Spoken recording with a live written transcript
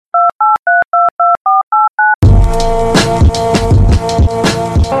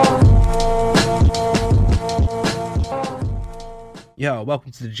Yo,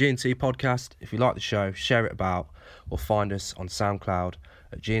 welcome to the G&T podcast. If you like the show, share it about or find us on SoundCloud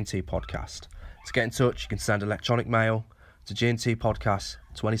at G&T Podcast. To get in touch, you can send electronic mail to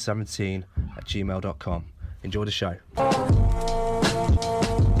gntpodcast2017@gmail.com. Enjoy the show.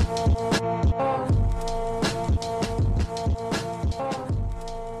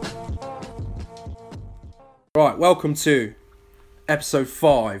 Right, welcome to episode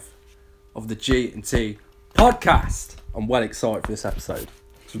 5 of the G&T podcast. I'm well excited for this episode.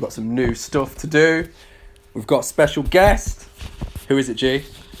 So we've got some new stuff to do. We've got a special guest. Who is it, G?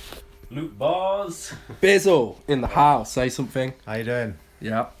 Luke Bars. Bizzle in the house. Say something. How you doing?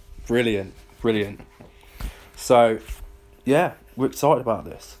 Yeah. Brilliant. So, yeah, we're excited about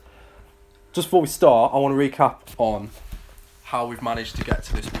this. Just before we start, I want to recap on how we've managed to get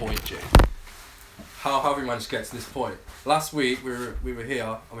to this point, G. How have we managed to get to this point? Last week we were here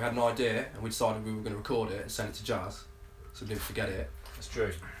and we had an idea and we decided we were going to record it and send it to Jazz, so we didn't forget it. That's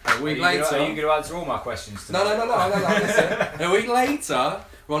true. A week later... Are you going to answer all my questions today? No, listen. A week later,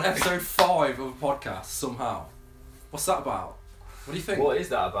 we're on episode 5 of a podcast somehow. What's that about? What do you think? What is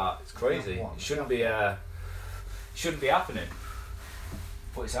that about? It's crazy. It shouldn't be happening.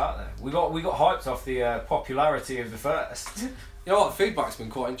 But it's out there. We got hyped off the popularity of the first. You know what? The feedback's been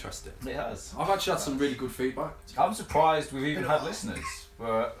quite interesting. It has. I've actually had some really good feedback. I'm surprised we've even had listeners.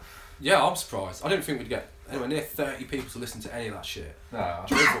 But Yeah, I'm surprised. I didn't think we'd get anywhere near 30 people to listen to any of that shit. no.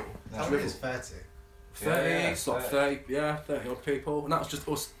 Drivel. How many is 30? 30, it's like 30 odd people. And that was just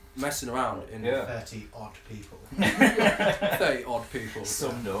us messing around in Yeah. 30 odd people. 30 odd people.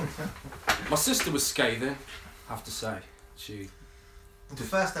 Summed up. My sister was scathing, I have to say. The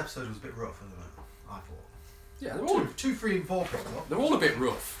first episode was a bit rough, wasn't it? I thought. Yeah, they're all 2, 3 and 4 picked up. a bit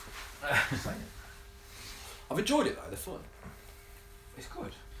rough. Saying. I've enjoyed it though, they're fun. It's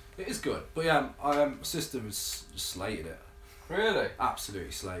good. It is good. But yeah, my sister was just slated it. Really?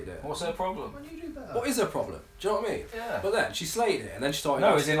 Absolutely slated it. What's her problem? When you do better. What is her problem? Do you know what I mean? Yeah. But then she slated it and then she started...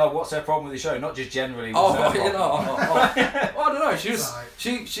 No, as in like, what's her problem with the show? Not just generally. Oh, what's her you know, problem? well, I don't know. She was, Right.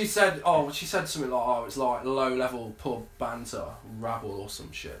 she said something like, it's like low level pub banter, rabble or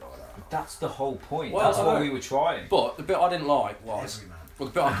some shit like that. That's the whole point. Well, That's I what know. we were trying. But the bit I didn't like was, Every man.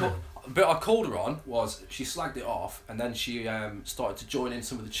 well, the bit I called her on was she slagged it off and then she started to join in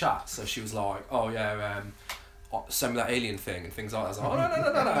some of the chats. So she was like, oh yeah, send me that alien thing and things like that. I was like, oh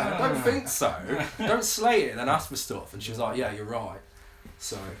no, I don't think so. Don't slate it and then ask for stuff. And she was like, yeah, you're right.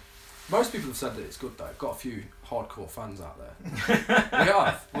 So most people have said that it's good though. Got a few hardcore fans out there.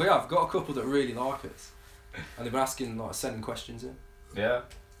 we have got a couple that really like us, and they've been asking, like, sending questions in. Yeah.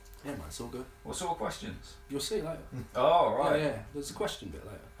 Yeah, man, it's all good. What sort of questions? You'll see later. Oh, right. Yeah. There's a question bit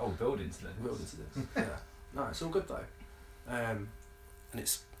later. Oh, build into this. We'll into this. Yeah. No, it's all good though. And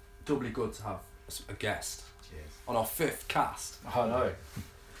it's doubly good to have a guest Cheers. on our 5th cast. I know.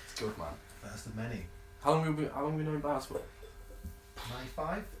 It's good, man. First of many. How long have we known Baz for?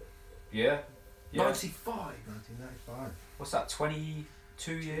 95? Yeah. 95. 1995. What's that,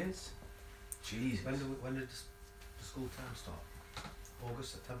 22 years? Jesus. When did the school term start?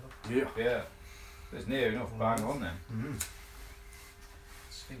 August, September? Yeah. Yeah. It's near enough bang on then. Mm-hmm.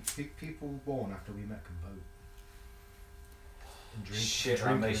 I think people were born after we met can vote. And Shit, that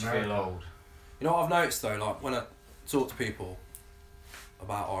drink in makes you feel America. old. You know what I've noticed though, like when I talk to people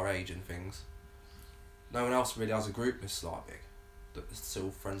about our age and things, no one else really has a group this like big that they're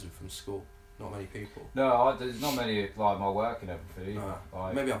still friends with from school. Not many people. No, there's not many like my work and everything. No,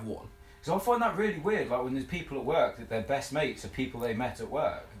 Like, maybe I've one. because I find that really weird. Like when there's people at work that their best mates are people they met at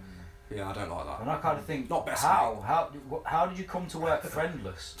work, Yeah, I don't like that. and I kind of think, Not best how did you come to work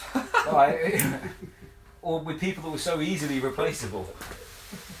friendless? Like, or with people that were so easily replaceable?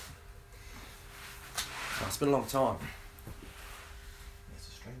 It's been a long time. It's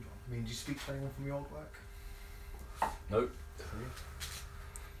a strange one. I mean, do you speak to anyone from your old work? Nope.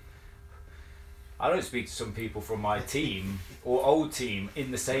 I don't speak to some people from my team or old team in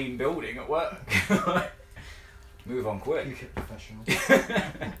the same building at work. Move on quick. You keep professional.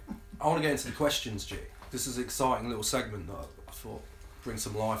 I want to get into the questions, G. This is an exciting little segment that I thought bring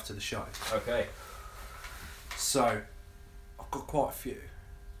some life to the show. Okay. So, I've got quite a few.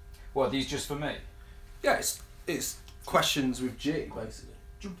 What, are these just for me? Yeah, it's questions with G, basically.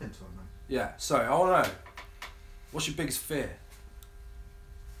 Jump into it, man. Yeah, so I want to know, what's your biggest fear?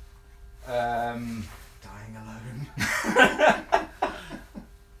 Dying alone.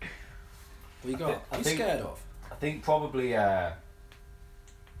 What you got? I What are you think- scared of? I think probably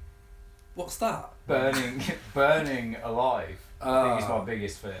What's that? burning alive. I think is my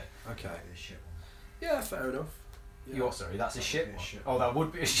biggest fear. Okay. That'd be a shit one. Yeah, fair enough. Yeah. You're sorry, that's a shit That'd be a one. shit Oh, one. that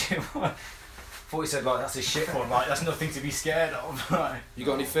would be a shit one. thought you said like that's a shit one, like that's nothing to be scared of. Like, You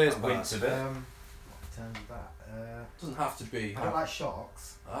got any fears, I Baz? winced a bit. In terms of that, Doesn't have to be. I don't like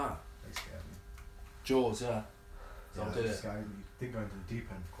sharks. Ah, They scare me. Jaws, yeah. Yeah, I did it. I didn't go into the deep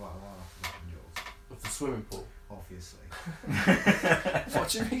end for quite a while after that in Jaws, With the swimming pool. obviously. What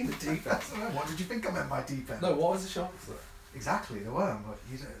do you mean the deep end? What did you think I meant by deep end? No, why is the sharks there? Exactly, they weren't, but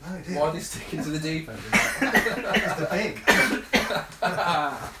you don't know, do you? Why are they sticking to the deep end? Because they're big.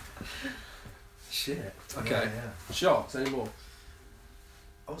 Shit. Okay. Yeah, yeah. Sharks, any more?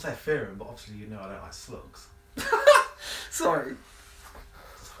 I won't say I fear them, but obviously you know I don't like slugs. Sorry.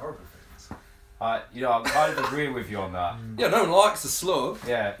 Just horrible things. You know, I kind of agree with you on that. Yeah, no one likes a slug.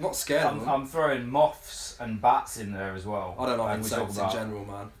 Yeah. I'm not scared of them. I'm throwing moths and bats in there as well. I don't like And we talk insects in about general,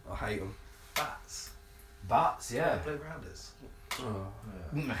 man. I hate them. Bats. Bats, Yeah. yeah. Play rounders. Oh.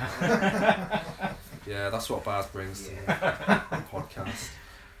 Yeah. Yeah, that's what Baz brings to Yeah. the podcast.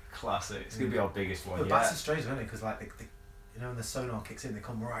 Classic. It's gonna be our biggest one. But Yeah. bats are strange, aren't they? Because like, they, you know, when the sonar kicks in, they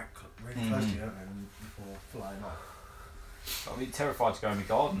come really close to you, don't they? And before flying off. I'd be terrified to go in the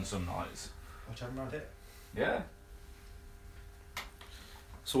garden some nights. Watch out around it. Yeah.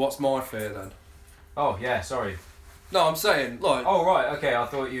 So what's my fear then? Oh yeah. Sorry. No, I'm saying, like, Oh right. Okay. I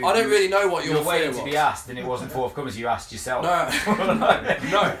thought you. I don't really know what You your were waiting fear to was. be asked, and it wasn't forthcoming. So you asked yourself. No,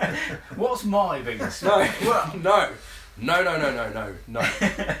 no, What's my biggest? no,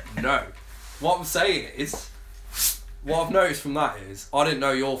 no. What I'm saying is, what I've noticed from that is, I didn't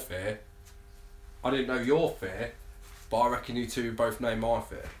know your fear. I didn't know your fear, but I reckon you two both know my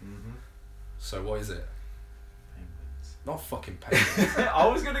fear. Mm-hmm. So what is it? Penguins. Not fucking penguins. I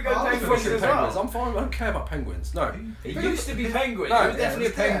was gonna go Oh, penguins Fucking as penguins. well. I'm fine. I don't care about penguins. No. It used to be penguin. No, it was definitely a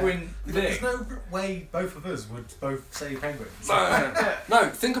penguin There's thing. no way both of us would both say penguins. No,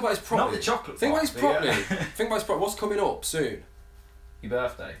 think about this properly. Not the chocolate. Think about part, this but properly. yeah. Think about this properly. What's coming up soon? Your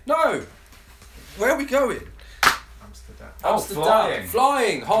birthday. No. Where are we going? Amsterdam. Oh, Amsterdam. flying.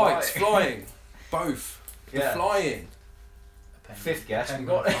 Flying. Heights. Flying. Flying. Both. The Yeah. flying. A penguin. Fifth guess, we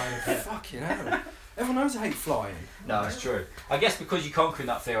Penguin got it. flying a bit. Fucking hell. Everyone knows I hate flying. No, that's true. I guess because you're conquering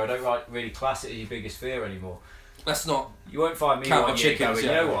that fear, I don't really class it as your biggest fear anymore. Let's not. You won't find me Count one my year chickens, going,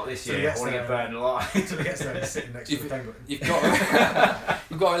 yeah. you know what, this So year yes, I want to get there. burned alive. Until he gets there, he's sitting next to If- the penguin. You've got.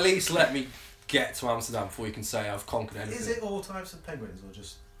 You've got to at least let me get to Amsterdam before you can say I've conquered anything. Is it all types of penguins or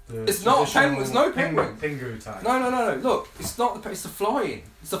just the It's not traditional penguins, no penguin. Pingu type. No. Look, it's not the. It's the flying.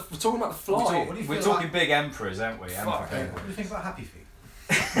 We're talking about the flying. What do you We're feel talking big emperors, aren't we? Fuck. Emperor What penguin. do you think about Happy Feet?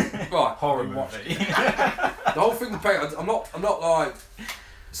 Right. Horror watch movie. The whole thing with penguins, I'm not like,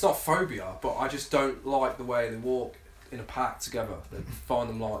 it's not phobia, but I just don't like the way they walk in a pack together. They find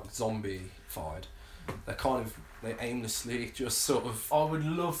them like zombie-fied. They aimlessly just sort of. I would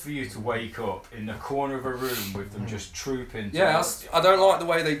love for you to wake up in the corner of a room with them just trooping. Yeah, I don't like the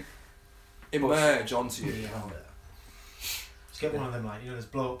way they emerge onto you. Yeah. Just get one of them, like, you know, there's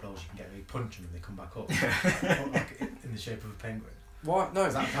blow-up dolls you can get where you punch them and they come back up. Like in the shape of a penguin. Why? No,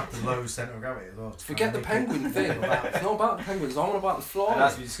 Because that would have the low centre of gravity as well. to forget try the and make penguin it thing. think about it. It's not about the penguins. I want about the flying. And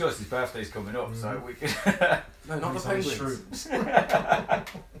as we discussed, his birthday's coming up, so we could. No, not the He's on his penguins. shrooms.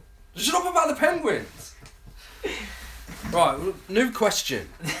 Shut up about the penguins. Right, new question.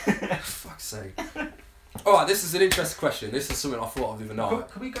 Fuck's sake. Alright, this is an interesting question. This is something I thought of the other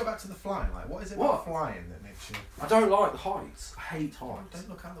night. Can we go back to the flying? Like, what is it What? about flying that makes you... I don't like heights. I hate heights. Don't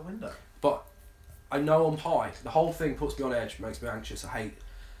look out the window. But I know I'm high. The whole thing puts me on edge, makes me anxious.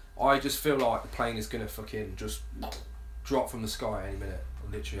 I just feel like the plane is going to fucking just drop from the sky any minute.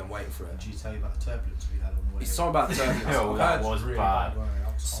 Literally, I'm waiting for it. Did you tell you about the turbulence we had on the way? It's talking about the turbulence. Oh, I've that heard- was really bad. way.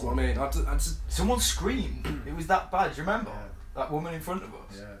 That was That's what I mean. I just Someone screamed. It was that bad. Do you remember? Yeah. That woman in front of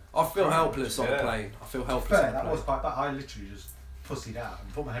us. Yeah. I feel Very helpless on the yeah. plane. I feel helpless Fair, on the that plane. was quite bad. I literally just pussied out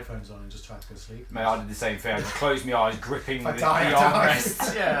and put my headphones on and just tried to go to sleep. Mate, I did the same thing. I just closed my eyes, gripping I the died.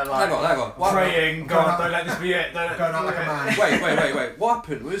 armrests. Yeah, like Hang on. What praying, Going God, out- don't let this be it. Don't Going out like a man. Wait. What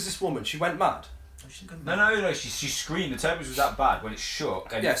happened? Where was this woman? She went mad. No. She screamed. The turbulence was that bad when it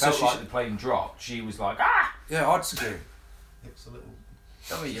shook and Yeah, it so felt she like should- the plane dropped. She was like, ah! Yeah, I'd scream. It's a little...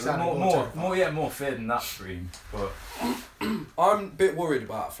 I mean, Sounded more terrifying. more fear than that scream. But I'm a bit worried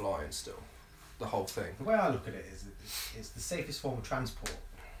about flying still. The whole thing. The way I look at it is it's the safest form of transport,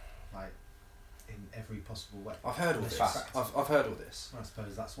 like, in every possible way. I've heard all It's this. fact. I've heard all this. I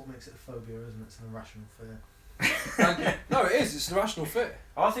suppose that's what makes it a phobia, isn't it? It's an irrational fear. No, it is. It's an irrational fear.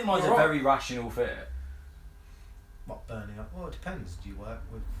 I think mine's You're a right. very rational fear. What, burning up? Well, it depends. Do you work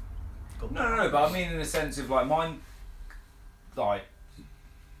with... No, but I mean in the sense of like mine, like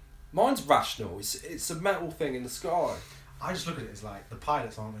Mine's rational. It's a metal thing in the sky. I just look at it as like, the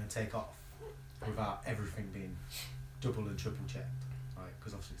pilots aren't going to take off without everything being double and triple checked. Like,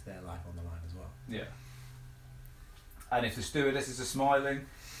 because obviously it's their life on the line as well. Yeah. And if the stewardesses are smiling,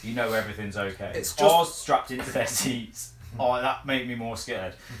 you know everything's okay. It's Cars just- strapped into their seats. Oh, that made me more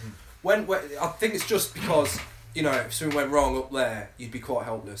scared. When I think it's just because, you know, if something went wrong up there, you'd be quite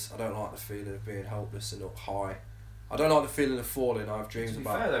helpless. I don't like the feeling of being helpless and up high. I don't like the feeling of falling. I have dreams To be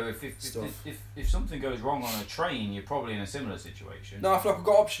about fair though, stuff. if something goes wrong on a train, you're probably in a similar situation. No, I feel like I've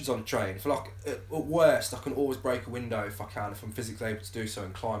got options on the train. I feel like at worst I can always break a window if I can, if I'm physically able to do so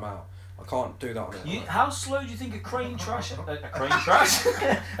and climb out. I can't do that on it. How slow do you think a train crash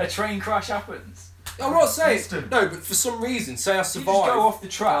a train crash happens? I'm not saying Instant. no, but for some reason, say I You survive. just go off the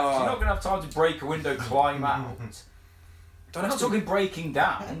track. Oh. You're not going to have time to break a window, climb out. Don't I'm not ask me. talking breaking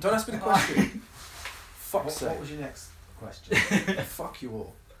down. Don't ask me the question. Fuck's What sake. was your next question? Fuck you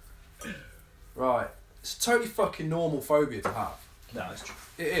all. Right, it's a totally fucking normal phobia to have. No, it's true.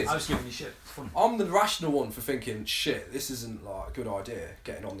 It is. I was giving you shit. It's funny. I'm the rational one for thinking, shit, this isn't like a good idea,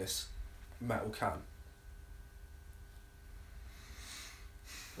 getting on this metal can.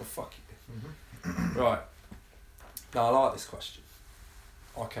 Well, fuck you. Right. Now, I like this question.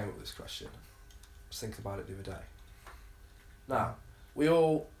 I came up with this question. I was thinking about it the other day. Now, we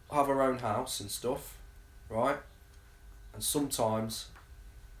all have our own house and stuff, right? And sometimes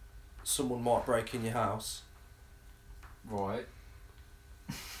someone might break in your house. Right.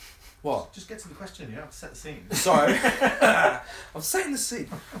 What? Just get to the question. You don't have to set the scene. So, I'm setting the scene.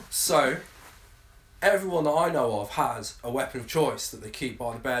 So, everyone that I know of has a weapon of choice that they keep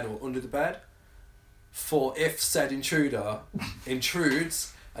by the bed or under the bed for if said intruder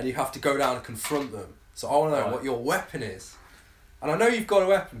intrudes and you have to go down and confront them. So I want to know Right. what your weapon is. And I know you've got a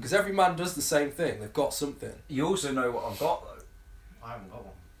weapon because every man does the same thing. They've got something. You also know what I've got though. I haven't got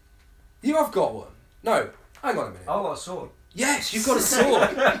one. You have got one. No, hang on a minute. I've got a sword. Yes, you've got a sword.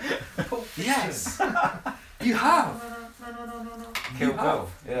 Yes, you have. Kill You Bill. have.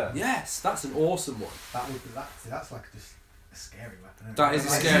 Yeah. Yes, that's an awesome one. That would be that's like just a scary weapon. Isn't That it? is a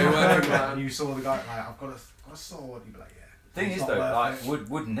Like, scary you weapon, heard man. that And you saw the guy like, I've got a sword. You'd be like, yeah. Thing It's is not though, worth like it.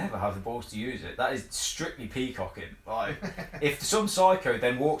 would never have the balls to use it. That is strictly peacocking. Like, if some psycho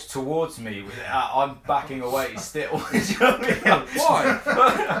then walks towards me with it out, I'm backing away still. Do you know what I mean?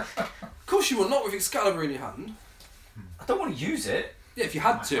 Why? Of course you will, not with Excalibur in your hand. I don't want to use it. Yeah, if you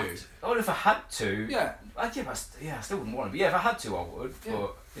had Might to. have Well, if I had to, Yeah. I still wouldn't want to. But yeah, if I had to, I would. Yeah.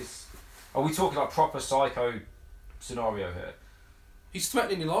 But it's. Are we talking like proper psycho scenario here? He's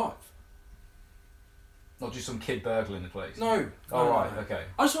threatening your life. Not just some kid burgling the place. No. Oh no, right, no. okay.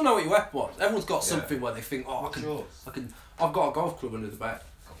 I just want to know what your weapon was. Everyone's got Yeah. something where they think, oh, What's yours? I've got a golf club under the bed.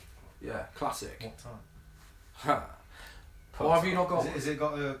 Yeah, classic. What time? Ha. Why have you not got one? Is it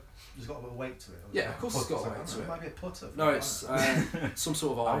got a? Has it got a bit of weight to it? Or is Yeah, it of course like it's got a putter? weight to it. Might be a putter. No, it's some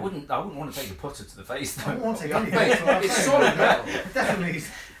sort of I iron. wouldn't want to take a putter to the face I though. don't want to take Mate, anything. that's what I'm it's saying. solid metal. Definitely.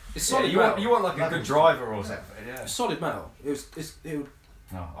 It's Yeah, solid you metal. want like a Level. good driver or Yeah. something. Yeah. It's solid metal. It would.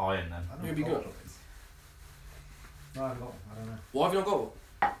 No, iron then. I don't It'd be know good. what it is. No, I haven't got one. I don't know. Why have you not got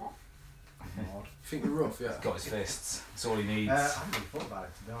one? I'm odd. You think you're rough, yeah. Got his fists. That's all he needs. I haven't really thought about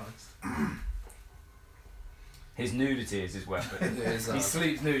it, to be honest. His nudity is his weapon. It is, He uh,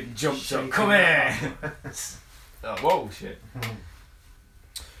 sleeps nude and jumps up. Shaking Come that here! Oh, whoa, shit.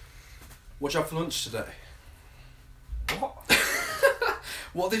 What did you have for lunch today? What?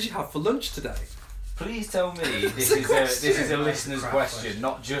 What did you have for lunch today? Please tell me this a is question. a listener's Crap question, question.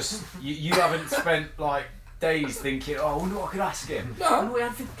 not just you haven't spent like days thinking, oh, I wonder what I could ask him. No. I wonder what I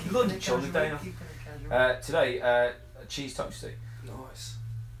had for lunch on the day. Today, a cheese toasty. Nice.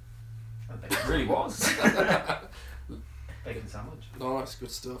 It really was. Bacon sandwich. Nice,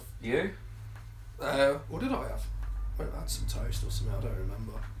 good stuff. You? What did I have? I had some toast or something, I don't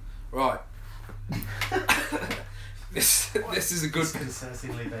remember. Right. This is a good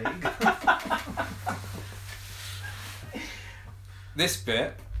Disconcertingly vague. This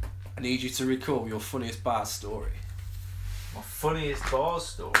bit, I need you to recall your funniest bar story. My funniest bar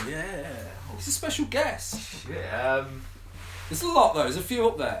story. Yeah. It's a special guest. Shit. There's a lot though, there's a few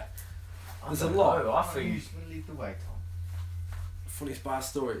up there. There's a lot. I think. Lead the way, Tom. Funniest bar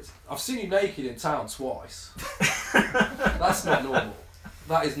stories. I've seen you naked in town twice. That's not normal.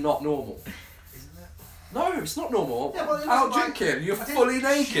 That is not normal. Isn't it? No, it's not normal. Yeah, well, it Out wasn't like- drinking, you're I didn't fully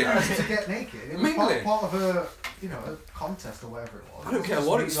naked. choose to get naked. It was Mingling. part of a, a contest or whatever it was. I don't care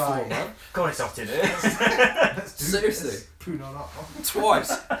what it's for, man. God, it's hot in here. Let's do Seriously. this. Poo no not.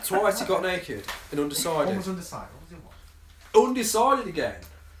 Twice you got naked and One undecided. was undecided. What was the other one? Undecided again.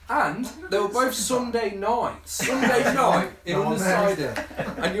 And they were both Sunday nights. Sunday night in No, undecided.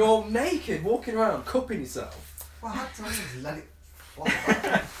 And you're naked walking around cupping yourself. Well, I had to just let it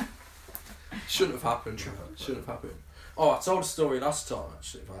fly. Shouldn't have happened. Shouldn't have happened. Oh, I told a story last time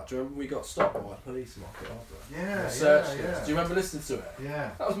actually about. Do you remember we got stopped by police in Market Harbour? Yeah, Searched yeah. us. Do you remember listening to it?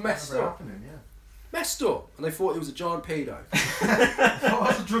 Yeah. That was messed Remember up. happening, yeah. Messed up, and they thought he was a giant pedo. I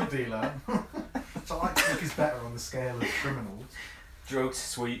was a drug dealer. So I think he's better on the scale of criminals. Drugs,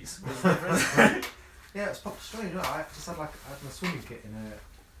 sweets. Yeah, it's proper strange. You know, I just had I had my swimming kit in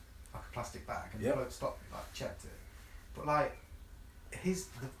a plastic bag, and Yep. the bloke stopped me, checked it. But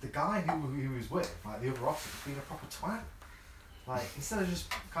the guy who he was with, the other officer, was being a proper twat. Instead of just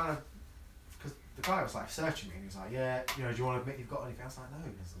kind of, because the guy was searching me, and he was like, yeah, do you want to admit you've got anything? I was like, no,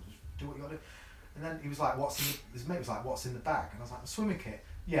 just do what you got to do. And then he was like, his mate was like, what's in the bag? And I was like, the swimming kit.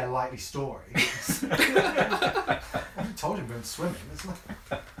 Yeah, likely story. I told him going swimming. It's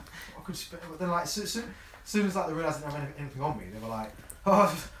I could spit. But then soon as they realised I didn't have anything on me, they were like, oh,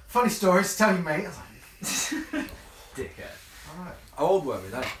 funny stories, tell you mate. I was like, Dickhead. alright. How old were we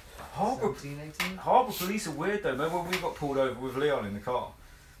then? Harbour 17, 18? Harbour police are weird though. Remember when we got pulled over with Leon in the car?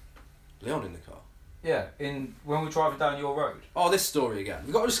 Leon in the car. Yeah, when we were driving down your road. Oh, this story again.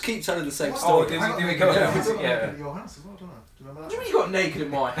 We've got to just keep telling the same Oh, story. did I got we naked- go- I got yeah. naked at your house as well, don't I? Do you remember What that? do you mean you got naked in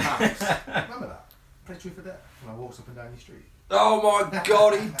my house? Remember that? Play Truth or Dare when I walked up and down your street. Oh my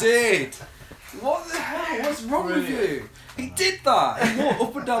god, he did! What the hell? What's wrong with you? He did that! He walked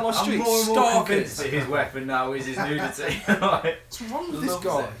up and down my street, I'm more and more stalking. convinced that his weapon now is his nudity. Like, What's wrong with this loves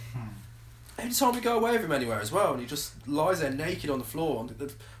guy? it. Every time we go away with him anywhere as well, and he just lies there naked on the floor, on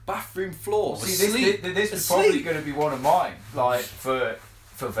the bathroom floor, See, asleep. this was Asleep. probably going to be one of mine, for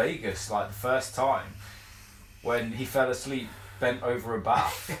Vegas, the first time when he fell asleep bent over a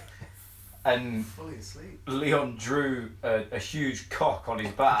bath, and Fully asleep. Leon drew a huge cock on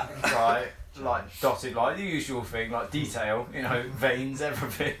his back, right? Dotted the usual thing, detail, veins,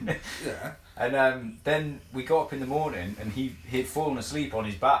 everything. Yeah. And then we got up in the morning, and he'd fallen asleep on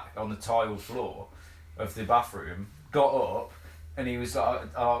his back on the tiled floor of the bathroom. Got up, and he was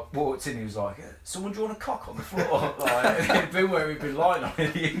walked in. He was like, "Someone drawn a cock on the floor." It'd been where he'd been lying on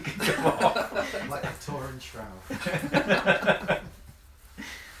it. He didn't come off. Like a torn shroud.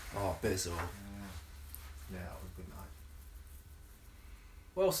 Oh, Bizzle. Yeah, that was a good night.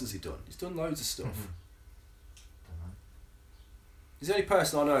 What else has he done? He's done loads of stuff. Dunno. He's the only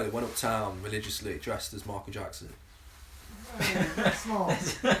person I know that went uptown religiously dressed as Michael Jackson. That's not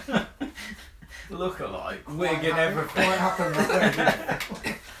Look alike, wig and everything. Quite happened that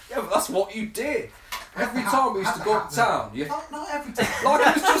way. Yeah, but that's what you did. Every time we used to go uptown, you Not every time. like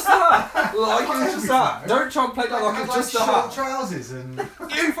it was just that. Like it was just Every that. time. Don't try and play that like it was just a short hat. trousers and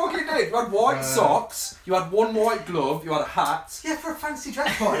You fucking did. You had white socks. You had one white glove. You had a hat. yeah, for a fancy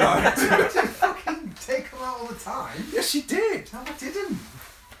dress party. No. I didn't fucking take them out all the time. Yes, you did. No, I didn't.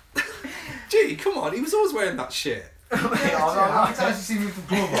 Gee, come on. He was always wearing that shit. How many times you see me with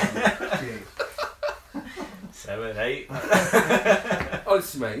the glove on? Gee. 7, 8.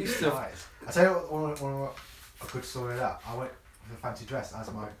 Honestly, mate, you used to. Right. I tell you what, a good story of that. I went with a fancy dress as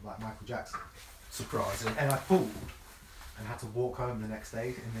Michael Jackson, Surprising. and I pulled and had to walk home the next day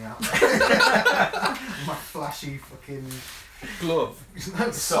in the outfit. My flashy fucking Glove.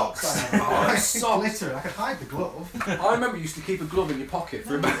 no, Socks. I had. Oh, Like, socks. glitter. I could hide the glove. I remember you used to keep a glove in your pocket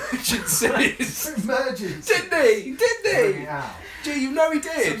for emergencies. For emergency. Didn't he? Bring Didn't it he? out. Gee, you know he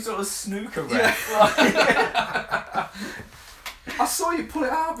Some did. sort of snooker Yeah. ref. I saw you pull it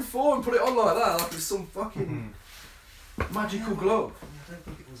out before and put it on like that, like it was some fucking magical glove. I don't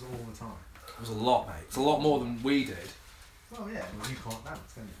think it was all the time. It was a lot, mate. It's a lot more than we did. Well, yeah, well, you can't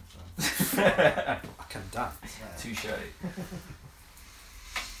dance, can you? So, I can dance. yeah. Touche. Yeah,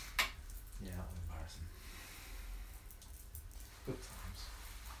 that was embarrassing. Good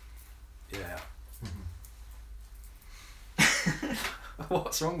times. Yeah.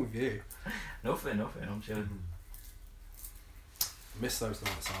 What's wrong with you? Nothing, I'm chilling. I miss those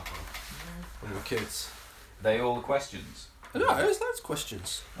nights out when we were kids. They all the questions. No, there's loads of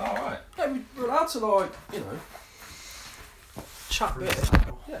questions. Alright. Yeah, we're allowed to chat a bit.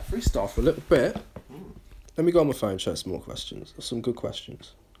 Yeah, freestyle for a little bit. Let me go on my phone and check some more questions. There's some good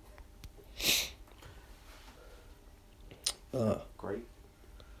questions. Great.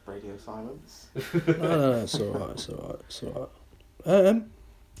 Radio silence. No, it's alright.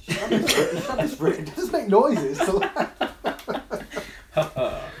 It does make noises.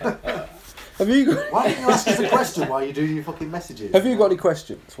 Have you got Why don't you ask us a question while you do your fucking messages? Have you got any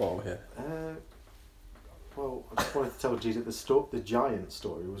questions while we're here? Well, I just wanted to tell G that the giant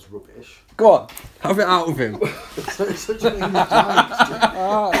story was rubbish. Go on, have it out of him. Such an English giant.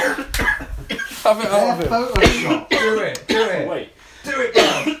 Have it out of him. Photoshop. Do it. Wait, Do it,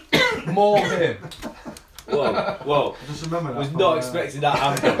 bro. More of him. whoa. Just remember that. Was from, not expecting that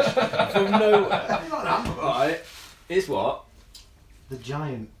ambush from nowhere. Not an ambush. Right. Is what? The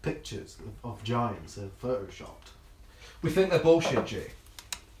giant pictures of giants are photoshopped. We think they're bullshit, G.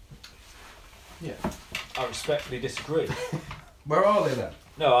 Yeah. I respectfully disagree. Where are they then?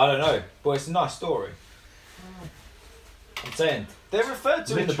 No, I don't know. But it's a nice story. I'm saying they're referred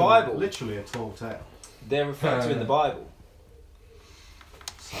to in the Bible. Literally a tall tale. They're referred to in the Bible.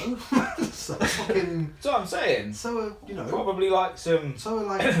 So? So fucking... That's what I'm saying. So, you know... Probably like some... So,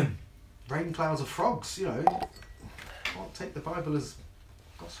 like, rain clouds of frogs, you know. Can't take the Bible as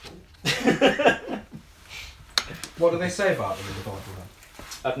gospel. What do they say about them in the Bible then?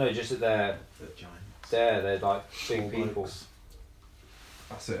 I don't know, just that they're Giants. they're like big Tall people. blokes.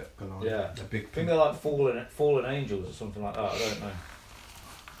 That's it. Goliath. Yeah. They're big I think they're like fallen angels or something like that. I don't know.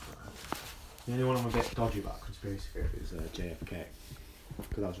 The only one I'm a bit dodgy about conspiracy theory It was JFK.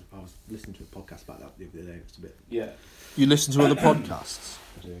 Because I was listening to a podcast about that the other day. It's a bit. Yeah. You listen to other podcasts?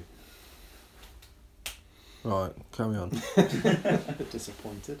 I do. Right, carry on. A bit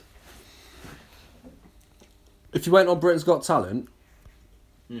disappointed. If you went on Britain's Got Talent,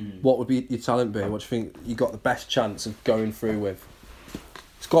 Mm-hmm. what would be your talent be? What do you think you got the best chance of going through with?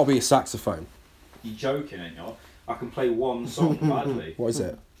 It's got to be a saxophone. You joking, ain't you? I can play one song badly. What is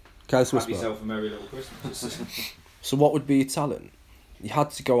it? Careless Have Whisper. yourself a merry little Christmas. So what would be your talent? You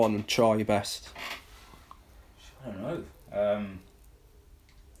had to go on and try your best. I don't know.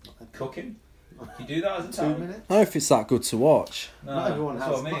 Cooking? You do that as a 2 talent? minutes? I don't know if it's that good to watch. No, Not everyone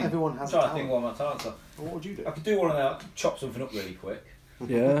that's has. what I mean. Not everyone has. I'm trying a to think talent. what my talents are. Well, what would you do? I could do one of them. I could chop something up really quick.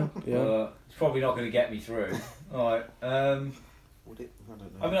 Yeah, yeah. It's probably not going to get me through. Alright. Would it? I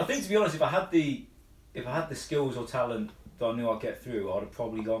don't know. I mean, I think to be honest, if I had the skills or talent that I knew I'd get through, I'd have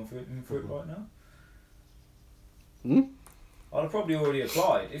probably gone for it right now. Hmm? I'd have probably already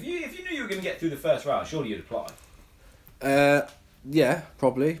applied. If you knew you were going to get through the first round, surely you'd apply. Yeah,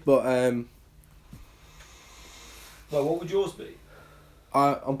 probably. But Well, what would yours be?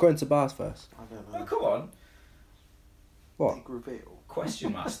 I'm going to bars first. I don't Oh, know. come on, What? Big reveal.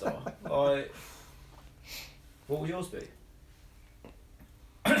 question master. Like, what would yours be?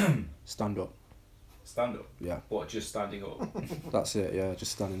 Stand up. Stand up. Yeah, What? Just standing up. that's it. Yeah,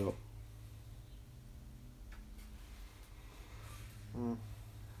 just standing up. Mm.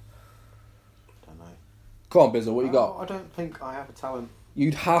 Don't know. Come on, Bizzle, what you got? I don't think I have a talent.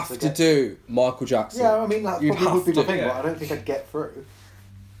 You'd have To to get- do Michael Jackson. Yeah, I mean that You'd probably would be have my to, thing, yeah. but I don't think I'd get through.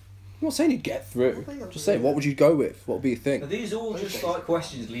 I'm not saying you'd get through. I think Just saying, what would you go with? What would be your Are thing? these all just Okay. like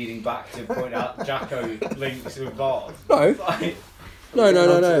questions leading back to point out Jacko links with bars? No, Like,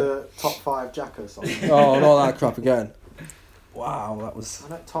 no. On to the top 5 Jacko songs. Oh, not that crap again. Wow, that was. I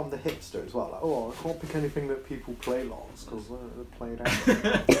know Tom the hipster as well. Like, oh, I can't pick anything that people play lots because they're played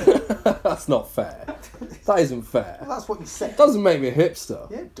out. That's not fair. That isn't fair. Well, that's what you said. Doesn't make me a hipster.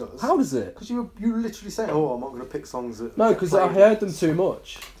 Yeah, it does. How does it? Because you literally say, oh, I'm not going to pick songs that. No, get because I played heard them lots. too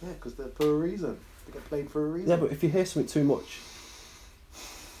much. Yeah, because they're for a reason. They get played for a reason. Yeah, but if you hear something too much,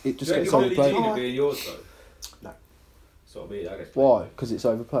 it just do you gets reckon Billie overplayed. Jean would be in yours though? No. So me, I guess. Why? Because it's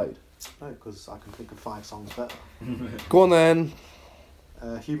overplayed. No, because I can think of 5 songs better. Go on then.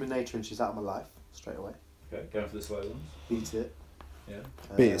 Human Nature and She's Out of My Life, straight away. Okay, going for the slow ones. Beat It. Yeah.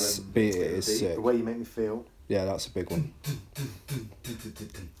 Beat It is The sick. Way You Make Me Feel. Yeah, that's a big one.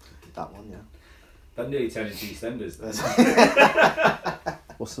 That one, yeah. That nearly turned into EastEnders then.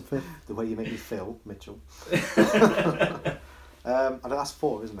 What's the fifth? The Way You Make Me Feel, Mitchell. I know that's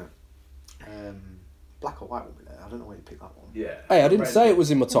 4, isn't it? Black or White will be there. I don't know why you picked that one. Yeah. Hey, I didn't say it was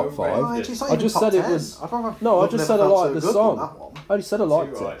in my top Red. five. Oh, actually, it's not I even just top said it 10. was- I'd rather No, I Love just Never said I Felt liked So the Good than song. That one. I only said I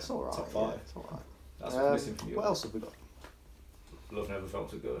liked Too right. it. It's alright. Top Yeah, 5. it's alright. That's what missing from you. What else have we got? Love never felt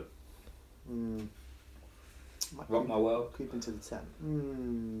so good. Might Rock My World. creep into the 10.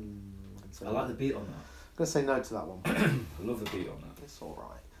 I like the beat on that. I'm going to say no to that one. I love the beat on that. It's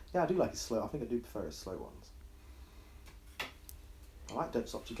alright. Yeah, I do like it slow. I think I do prefer his slow ones. I like Don't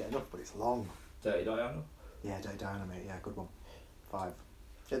Stop You Get Enough, but it's long. Dirty Diana. Yeah, Dirty Diana, mate. Yeah, good one. 5.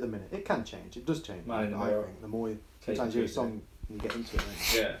 At the minute. It can change. It does change. Man in the I Mirror. think. The more you... Take Sometimes it you hear a easy. song and you get into it,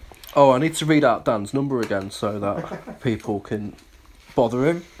 don't you? Yeah. Oh, I need to read out Dan's number again so that people can bother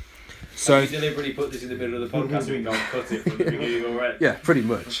him. So So you deliberately put this in the middle of the podcast so we can't cut it from the beginning already. yeah, pretty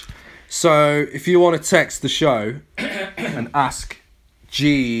much. So if you want to text the show and ask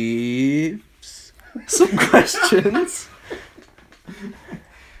Jeeves some questions,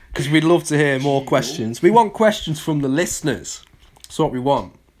 because we'd love to hear more questions. We want questions from the listeners. That's what we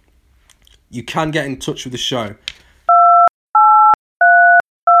want. You can get in touch with the show.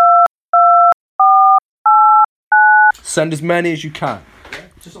 Send as many as you can.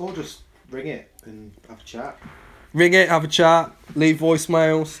 Just ring it and have a chat. Ring it, have a chat, leave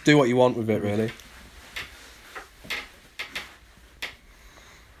voicemails, do what you want with it, really.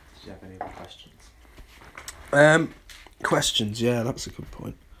 Questions. Yeah, that's a good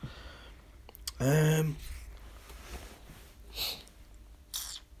point.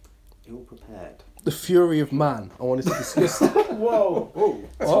 You're all prepared. The Fury of Man. I wanted to discuss. Whoa! Oh,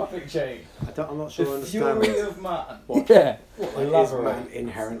 Topic change. I'm not sure I The understand. Fury of Man. Yeah. Like, is Elaborate. man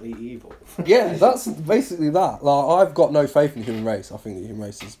inherently evil? Yeah, that's basically that. Like, I've got no faith in the human race. I think the human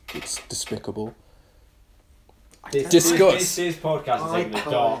race is despicable. Discuss. This podcast is taking a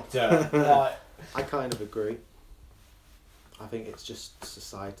I dark turn. Like, I kind of agree. I think it's just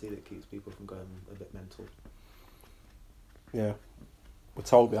society that keeps people from going a bit mental. Yeah. We're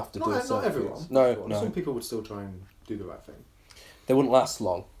told we have to do Not certain everyone. things. No, Some no. people would still try and do the right thing, They wouldn't last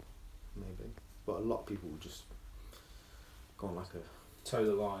long. maybe. But a lot of people would just go on like a toe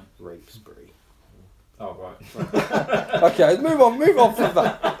the line. rape spree. Oh, right. Okay, let's move on from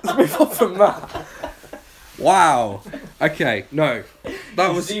that. Let's move on from that. Wow. Okay, no.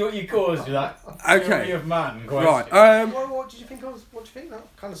 That was... See what you caused with that Okay. Fury of Man question. Right, What did you think What do you think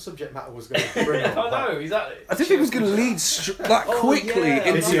that kind of subject matter was going to bring I on? know, exactly. I didn't think it was going to lead that quickly yeah,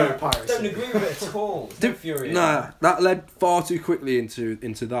 into... Video I piracy. don't agree with it at all. It's no Fury of Man. Nah, that led far too quickly into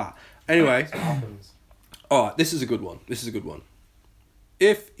that. Anyway, What happens? alright, this is a good one.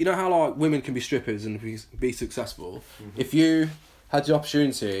 If, you know how like women can be strippers and be successful, if you had the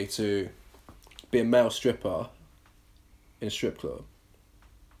opportunity to be a male stripper in a strip club,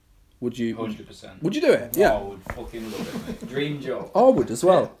 would you 100%. would you do it? Yeah. I would fucking love it, mate. Dream job. I would as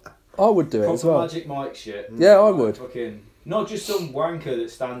well. I would do it as Proper well. Magic Mike shit. Yeah, I would. Fucking, not just some wanker that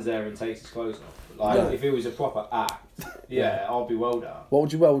stands there and takes his clothes off. Like, No. if it was a proper act, yeah, I'll be well down. What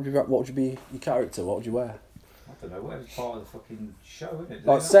would you wear? What would you be your character? What would you wear? I don't know, whatever's part of the fucking show, isn't it?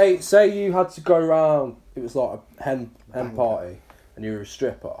 Like say you had to go around, it was like a hen party and you were a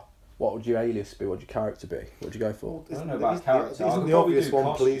stripper. What would your alias be? What would your character be? What would you go for? I don't know about character. Isn't the obvious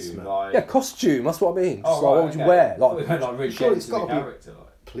one policeman? Like, Yeah, costume. That's what I mean. oh, Just like, what would you wear? Like, like really Sure, get it's into the gotta be- character.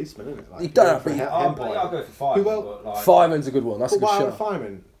 Like. Policeman, isn't it? Like, You don't have for to be- hen I'll party. go for fireman. Who But like, Fireman's a good one. That's a But good why would a show.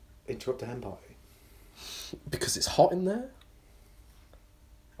 fireman interrupt a hen party? Because it's hot in there.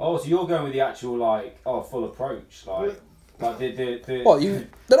 oh, so you're going with the actual full approach, like the. What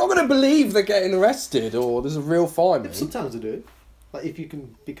they're not going to believe they're getting arrested or there's a real fireman. Sometimes they do. Like if you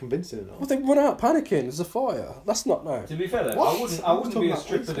can be convincing enough. Well, they run out panicking. There's a fire. That's not no. To be fair, though, What? I wouldn't I was be talking a about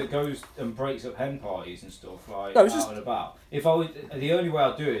stripper policemen. that goes and breaks up hen parties and stuff like No, it's out just- and about. If I was, the only way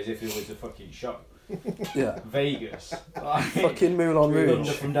I'd do it is if it was a fucking show, Yeah. Vegas, like, Fucking Moulin Thunder Rouge.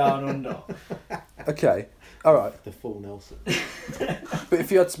 from Down Under. Okay. All right. The full Nelson. But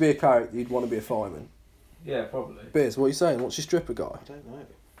if you had to be a character, you'd want to be a fireman. Yeah, probably. Biz, what are you saying? What's your stripper guy? I don't know.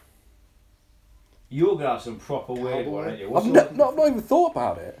 You're gonna have some proper weird one, aren't you? I've What's not even thought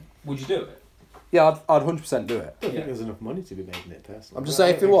about it. Would you do it? Yeah, I'd 100% do it. I don't Yeah. think there's enough money to be made in it personally. I'm just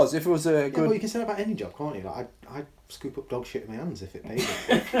saying if it was a Yeah, well, good. you can say that about any job, can't you? Like, I'd scoop up dog shit in my hands if it paid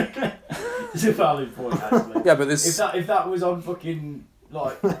me. It's a valid point, actually. Yeah, but this. If that was on fucking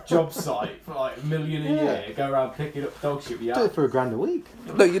job site for $1 million a year, go around picking up dog shit with your Do it hands. for $1,000 a week.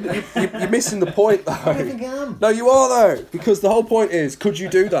 No, you're missing the point I don't though. think I am. No, you are though, because the whole point is: could you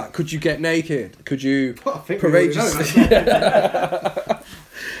do that? Could you get naked? Could you I think we already know courageously? that.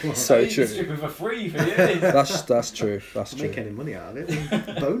 So You can true. strip it for free for you. That's true. That's Make true. any money out of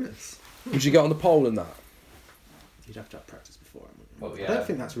it. Bonus. Would you get on the pole in that? You'd have to have practice before. Well, I yeah. don't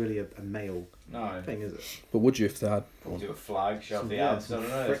think that's really a male No. thing, is it? But would you if they had? We'll do a flag, shove the Yeah, abs, I some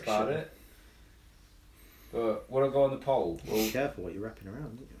don't know, that's about friction. it. But would I go on the pole? Be Well, careful what you're wrapping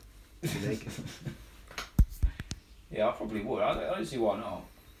around, don't you? If you're naked. yeah, I probably would. I don't see why not.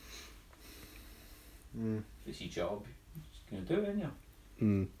 Mm. If it's your job, you're just going to do it, ain't you?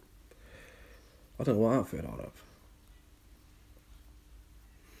 Hmm. I don't know what outfit I'd have.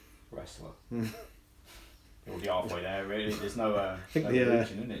 Wrestler. Mm. You'll be halfway there, really. There's no, think no the,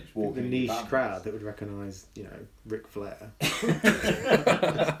 religion, isn't it? Just I think walking the in your niche pants. crowd that would recognise, Ric Flair.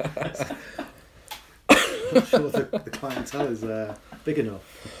 I'm sure the clientele is big enough.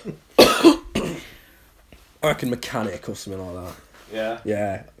 I reckon mechanic or something like that. Yeah.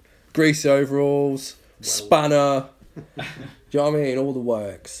 Yeah. Greasy overalls, spanner. Do you know what I mean? All the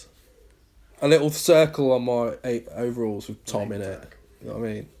works. A little circle on my overalls with Tom in it. You know what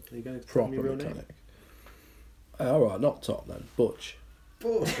I mean? Are you going to tell Proper me your real mechanic. Alright, not Tom then. Butch.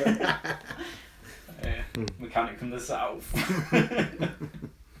 name? Yeah. Mechanic from the south.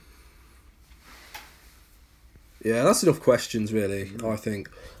 Yeah, that's enough questions, really, I think.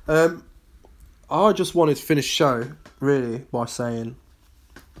 I just wanted to finish the show, really, by saying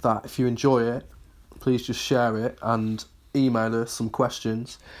that if you enjoy it, please just share it and email us some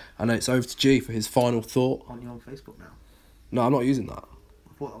questions. And then it's over to G for his final thought. Aren't you on Facebook now? No, I'm not using that.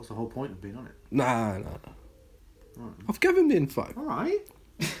 I thought that was the whole point of being on it. Nah. I've given the info. All right.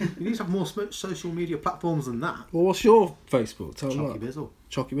 You need to have more social media platforms than that. Well, what's your Facebook? Tell Chalky me. Bizzle.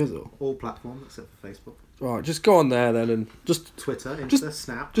 Chalky Bizzle. All platforms except for Facebook. Right, just go on there then and just Twitter, Insta,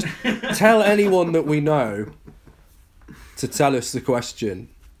 Snap. just tell anyone that we know to tell us the question.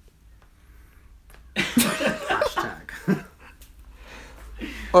 Hashtag.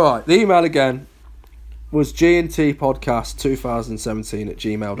 Alright, the email again was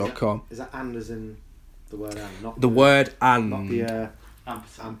gntpodcast2017@gmail.com. Is that and as in the word and? Not The word and. Not the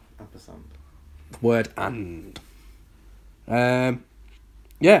Ampersand. ampersand. Word and.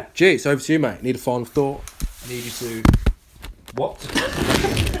 Yeah, gee, it's over to you, mate. Need a final thought? I need you to. What?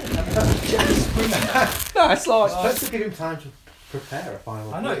 No, it's like. Let's give him time to prepare a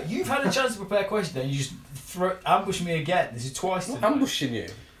final. I know, you've had a chance to prepare a question and you just ambush me again. This is twice I'm tonight. ambushing you.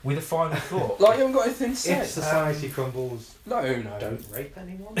 With a final thought. Like, you haven't got anything to say. If society crumbles, No. don't rape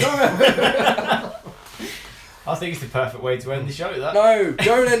anyone. I think it's the perfect way to end the show, that. No,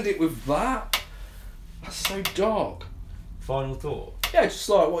 don't end it with that. That's so dark. Final thought. Yeah, just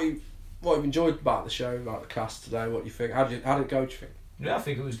like what you've enjoyed about the show, about the cast today. What you think? How did it go? Do you think? Yeah, I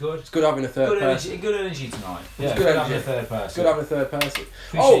think it was good. It's good having a third Good person. energy, good energy tonight. Yeah, It's good good having a energy. third person. Good having a third person.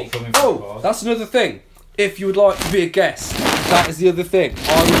 Appreciate you coming from the bar. That's another thing. If you would like to be a guest, that is the other thing.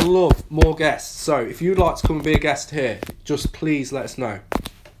 I would love more guests. So if you would like to come and be a guest here, just please let us know.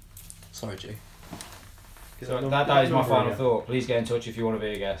 Sorry, G. So that is my final thought. Please get in touch if you want to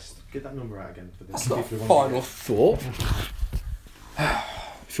be a guest. Get that number out again for the That's not a people who want to final thought.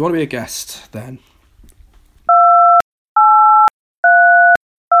 If you want to be a guest, then.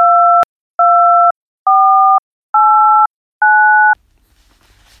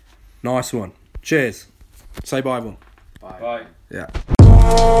 Nice one. Cheers. Say bye, one. Bye. Bye.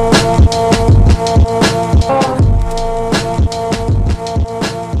 Yeah.